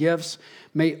bring gifts.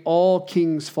 May all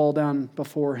kings fall down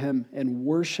before him and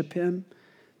worship him,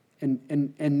 and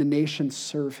the nations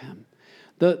serve him.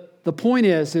 The point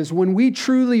is when we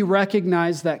truly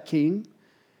recognize that king,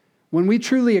 when we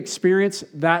truly experience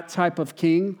that type of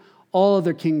king, all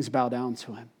other kings bow down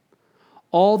to him.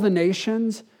 All the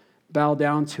nations bow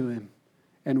down to him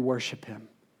and worship him.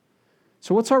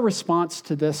 So what's our response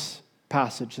to this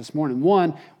passage this morning?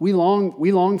 One, we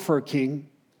long for a king.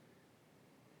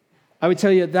 I would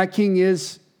tell you that king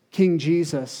is King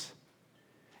Jesus.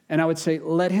 And I would say,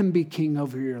 let him be king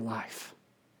over your life.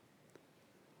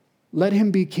 Let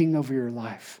him be king over your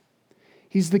life.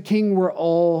 He's the king we're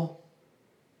all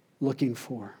looking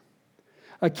for.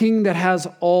 A king that has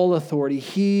all authority.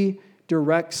 He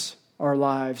directs our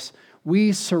lives.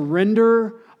 We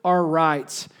surrender our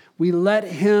rights. We let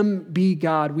him be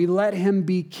God. We let him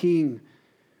be king.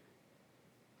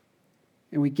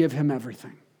 And we give him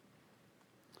everything.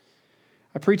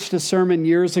 I preached a sermon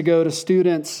years ago to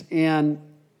students and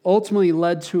ultimately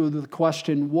led to the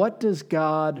question, what does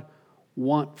God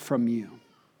want from you?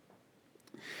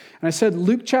 And I said,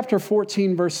 Luke chapter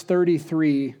 14, verse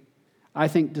 33, I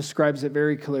think describes it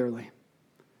very clearly.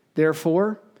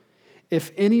 Therefore,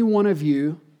 if any one of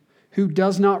you who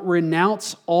does not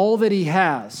renounce all that he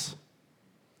has,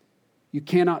 you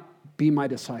cannot be my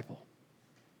disciple.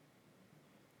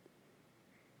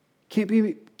 Can't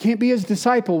be his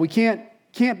disciple. We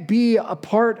can't be a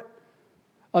part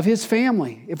of his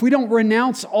family. If we don't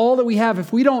renounce all that we have,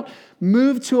 if we don't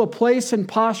move to a place and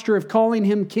posture of calling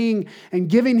him king and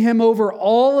giving him over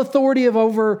all authority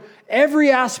over every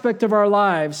aspect of our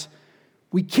lives,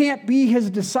 we can't be his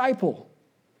disciple.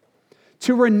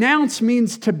 To renounce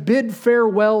means to bid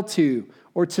farewell to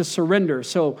or to surrender.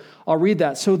 So I'll read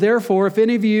that. So therefore, if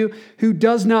any of you who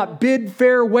does not bid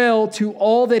farewell to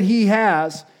all that he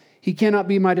has, he cannot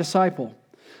be my disciple.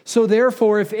 So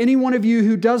therefore, if any one of you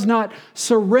who does not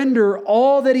surrender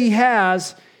all that he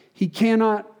has, he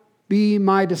cannot be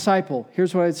my disciple.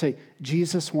 Here's what I'd say.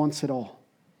 Jesus wants it all.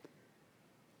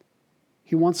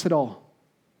 He wants it all.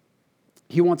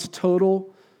 He wants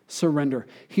total surrender.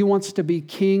 He wants to be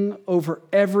king over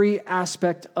every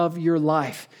aspect of your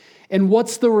life. And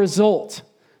what's the result?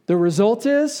 The result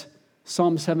is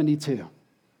Psalm 72.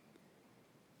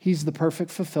 He's the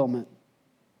perfect fulfillment.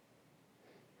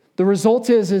 The result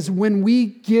is when we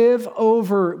give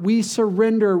over, we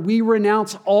surrender, we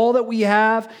renounce all that we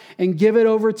have and give it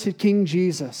over to King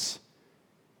Jesus,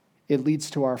 it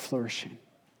leads to our flourishing.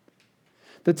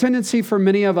 The tendency for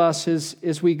many of us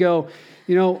is we go,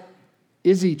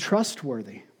 is he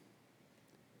trustworthy?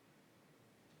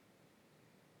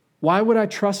 Why would I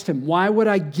trust him? Why would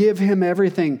I give him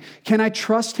everything? Can I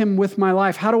trust him with my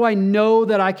life? How do I know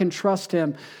that I can trust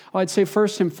him? I'd say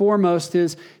first and foremost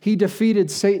is he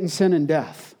defeated Satan, sin, and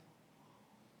death.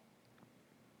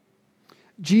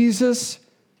 Jesus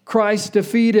Christ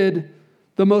defeated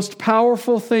the most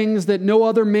powerful things that no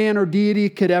other man or deity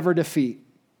could ever defeat.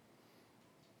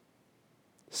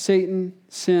 Satan,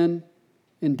 sin,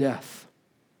 and death.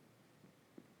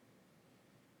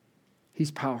 He's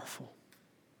powerful.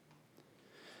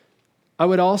 I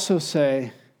would also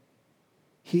say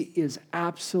he is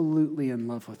absolutely in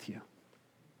love with you.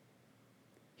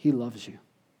 He loves you.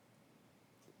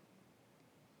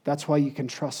 That's why you can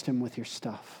trust him with your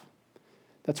stuff.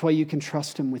 That's why you can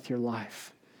trust him with your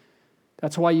life.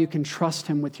 That's why you can trust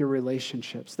him with your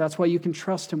relationships. That's why you can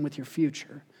trust him with your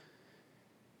future.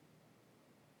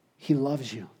 He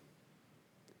loves you.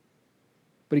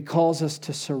 But he calls us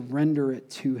to surrender it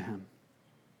to him.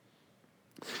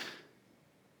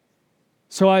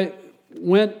 So I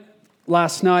went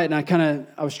last night and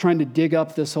I was trying to dig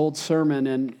up this old sermon,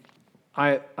 and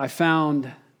I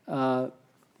found the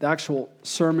actual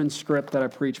sermon script that I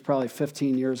preached probably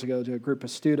 15 years ago to a group of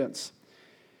students.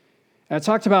 And I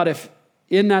talked about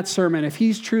in that sermon, if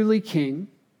he's truly king,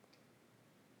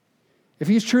 if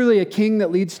he's truly a king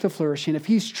that leads to flourishing, if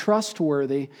he's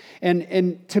trustworthy,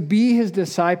 and to be his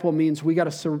disciple means we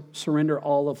got to surrender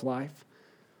all of life.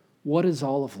 What is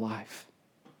all of life?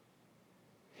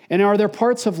 And are there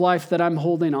parts of life that I'm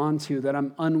holding on to that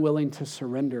I'm unwilling to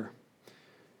surrender?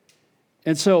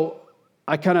 And so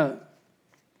I kind of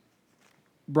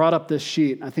brought up this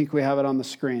sheet. I think we have it on the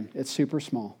screen. It's super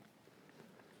small.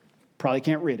 Probably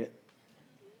can't read it.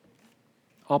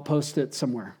 I'll post it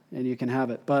somewhere and you can have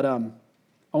it. But I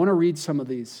want to read some of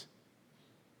these.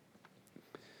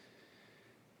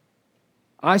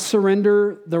 I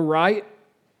surrender the right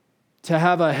to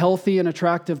have a healthy and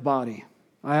attractive body.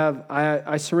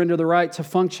 I surrender the right to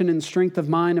function in strength of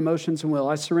mind, emotions, and will.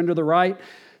 I surrender the right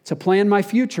to plan my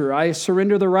future. I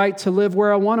surrender the right to live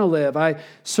where I want to live. I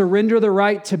surrender the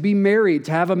right to be married,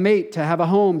 to have a mate, to have a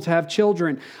home, to have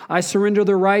children. I surrender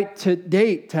the right to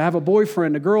date, to have a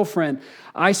boyfriend, a girlfriend.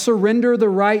 I surrender the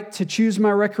right to choose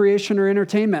my recreation or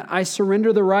entertainment. I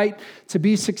surrender the right to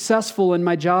be successful in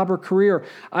my job or career.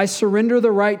 I surrender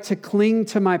the right to cling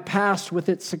to my past with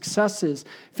its successes,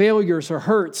 failures, or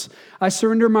hurts. I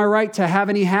surrender my right to have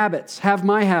any habits, have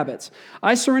my habits.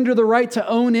 I surrender the right to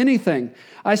own anything.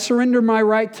 I surrender my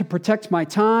right to protect my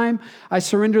time. I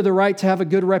surrender the right to have a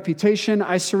good reputation.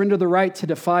 I surrender the right to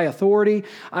defy authority.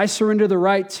 I surrender the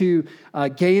right to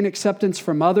gain acceptance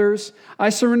from others. I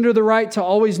surrender the right to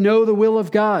always know the will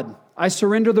of God. I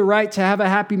surrender the right to have a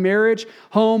happy marriage,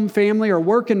 home, family, or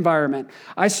work environment.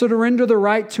 I surrender the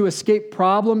right to escape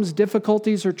problems,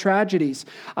 difficulties, or tragedies.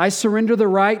 I surrender the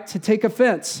right to take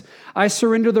offense. I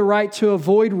surrender the right to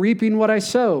avoid reaping what I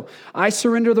sow. I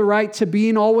surrender the right to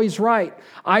being always right.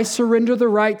 I surrender the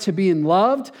right to being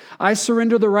loved. I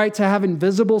surrender the right to have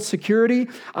invisible security.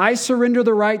 I surrender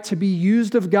the right to be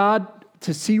used of God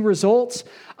to see results.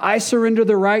 I surrender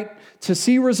the right to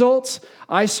see results.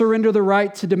 I surrender the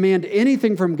right to demand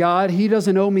anything from God. He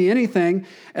doesn't owe me anything.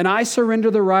 And I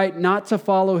surrender the right not to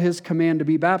follow his command to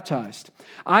be baptized.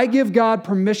 I give God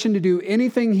permission to do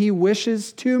anything he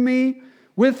wishes to me,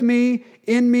 with me,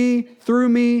 in me, through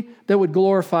me, that would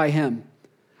glorify him.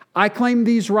 I claim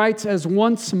these rights as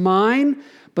once mine,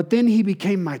 but then he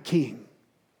became my king.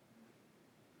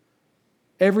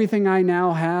 Everything I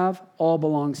now have all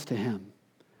belongs to him.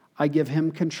 I give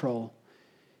him control.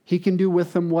 He can do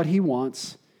with them what he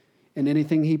wants and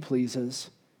anything he pleases.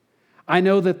 I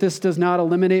know that this does not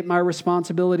eliminate my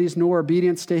responsibilities nor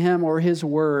obedience to him or his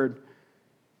word.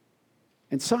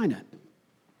 And sign it.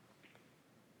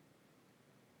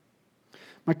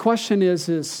 My question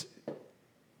is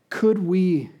could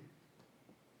we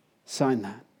sign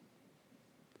that?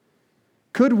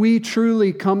 Could we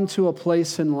truly come to a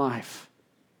place in life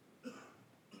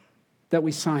that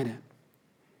we sign it?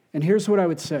 And here's what I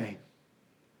would say.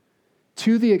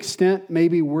 To the extent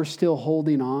maybe we're still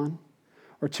holding on,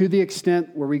 or to the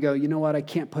extent where we go, you know what, I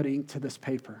can't put ink to this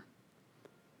paper,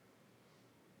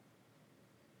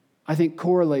 I think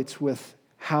correlates with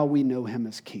how we know him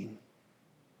as king.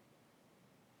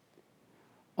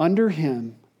 Under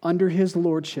him, under his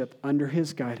lordship, under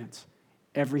his guidance,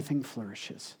 everything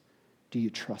flourishes. Do you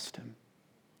trust him?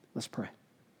 Let's pray.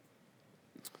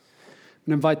 I'm going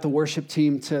to invite the worship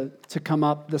team to come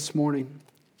up this morning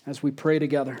as we pray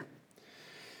together.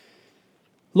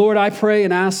 Lord, I pray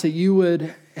and ask that you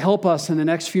would help us in the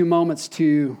next few moments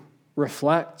to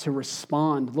reflect, to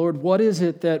respond. Lord, what is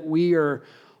it that we are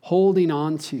holding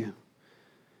on to,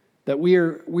 that we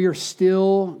are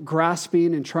still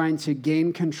grasping and trying to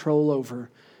gain control over,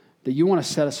 that you want to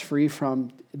set us free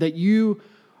from, that you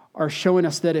are showing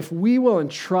us that if we will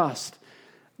entrust,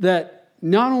 that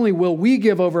not only will we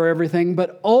give over everything,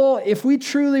 but if we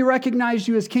truly recognize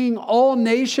you as king, all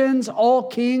nations, all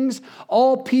kings,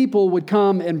 all people would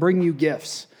come and bring you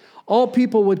gifts. All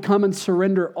people would come and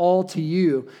surrender all to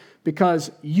you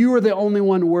because you are the only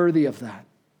one worthy of that.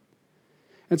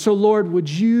 And so, Lord, would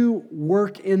you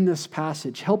work in this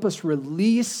passage? Help us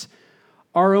release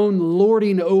our own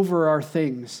lording over our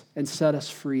things and set us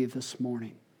free this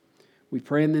morning. We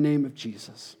pray in the name of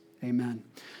Jesus. Amen.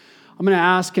 I'm going to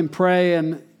ask and pray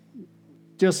and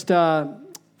just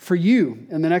for you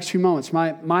in the next few moments.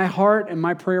 My heart and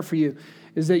my prayer for you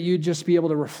is that you just be able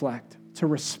to reflect, to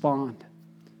respond,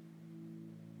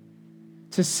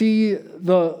 to see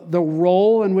the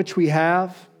role in which we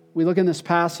have. We look in this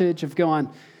passage of going,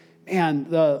 man,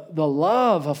 the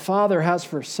love a father has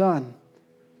for a son,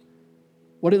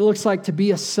 what it looks like to be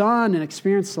a son and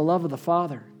experience the love of the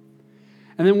Father.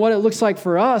 And then what it looks like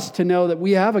for us to know that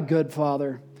we have a good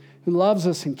Father who loves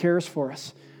us and cares for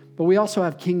us. But we also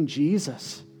have King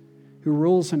Jesus who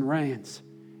rules and reigns.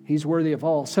 He's worthy of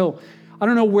all. So I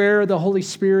don't know where the Holy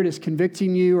Spirit is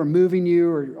convicting you or moving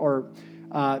you or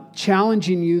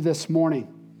challenging you this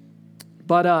morning.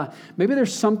 But maybe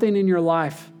there's something in your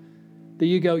life that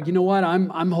you go, you know what,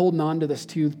 I'm holding on to this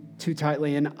too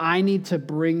tightly, and I need to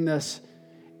bring this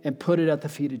and put it at the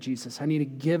feet of Jesus. I need to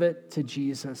give it to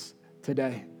Jesus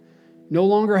today. No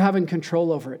longer having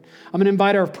control over it. I'm going to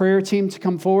invite our prayer team to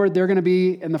come forward. They're going to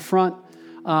be in the front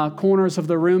corners of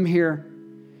the room here.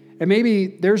 And maybe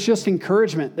there's just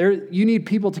encouragement. You need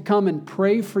people to come and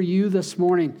pray for you this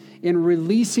morning in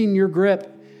releasing your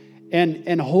grip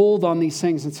and hold on these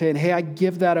things and saying, hey, I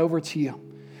give that over to you.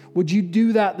 Would you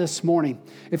do that this morning?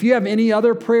 If you have any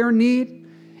other prayer need,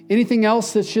 anything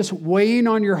else that's just weighing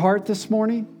on your heart this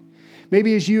morning,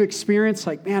 maybe as you experience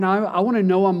like, man, I want to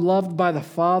know I'm loved by the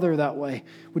Father that way.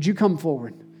 Would you come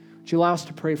forward? Would you allow us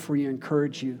to pray for you,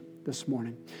 encourage you this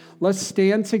morning? Let's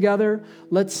stand together.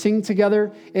 Let's sing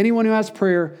together. Anyone who has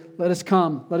prayer, let us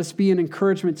come. Let us be an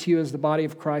encouragement to you as the body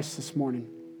of Christ this morning.